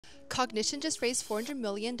Cognition just raised $400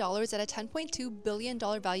 million at a $10.2 billion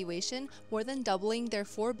valuation, more than doubling their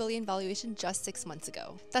 $4 billion valuation just 6 months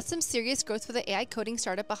ago. That's some serious growth for the AI coding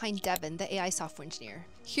startup behind Devin, the AI software engineer.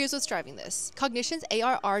 Here's what's driving this. Cognition's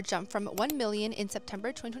ARR jumped from $1 million in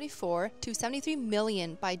September 2024 to $73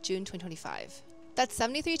 million by June 2025. That's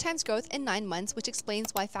 73 times growth in 9 months, which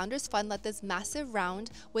explains why Founders Fund led this massive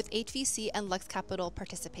round with HVC and Lux Capital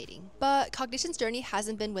participating. But Cognition's journey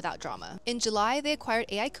hasn't been without drama. In July, they acquired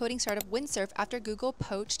AI coding startup Windsurf after Google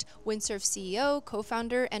poached Windsurf's CEO,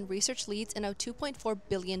 co-founder, and research leads in a $2.4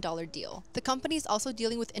 billion deal. The company is also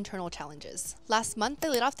dealing with internal challenges. Last month, they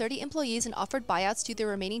laid off 30 employees and offered buyouts to their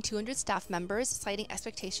remaining 200 staff members, citing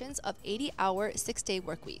expectations of 80-hour, 6-day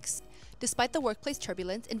work weeks. Despite the workplace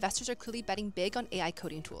turbulence, investors are clearly betting big on AI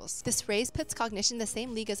coding tools. This raise puts Cognition in the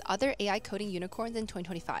same league as other AI coding unicorns in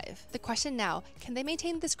 2025. The question now, can they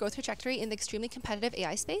maintain this growth trajectory in the extremely competitive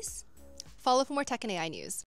AI space? Follow for more tech and AI news.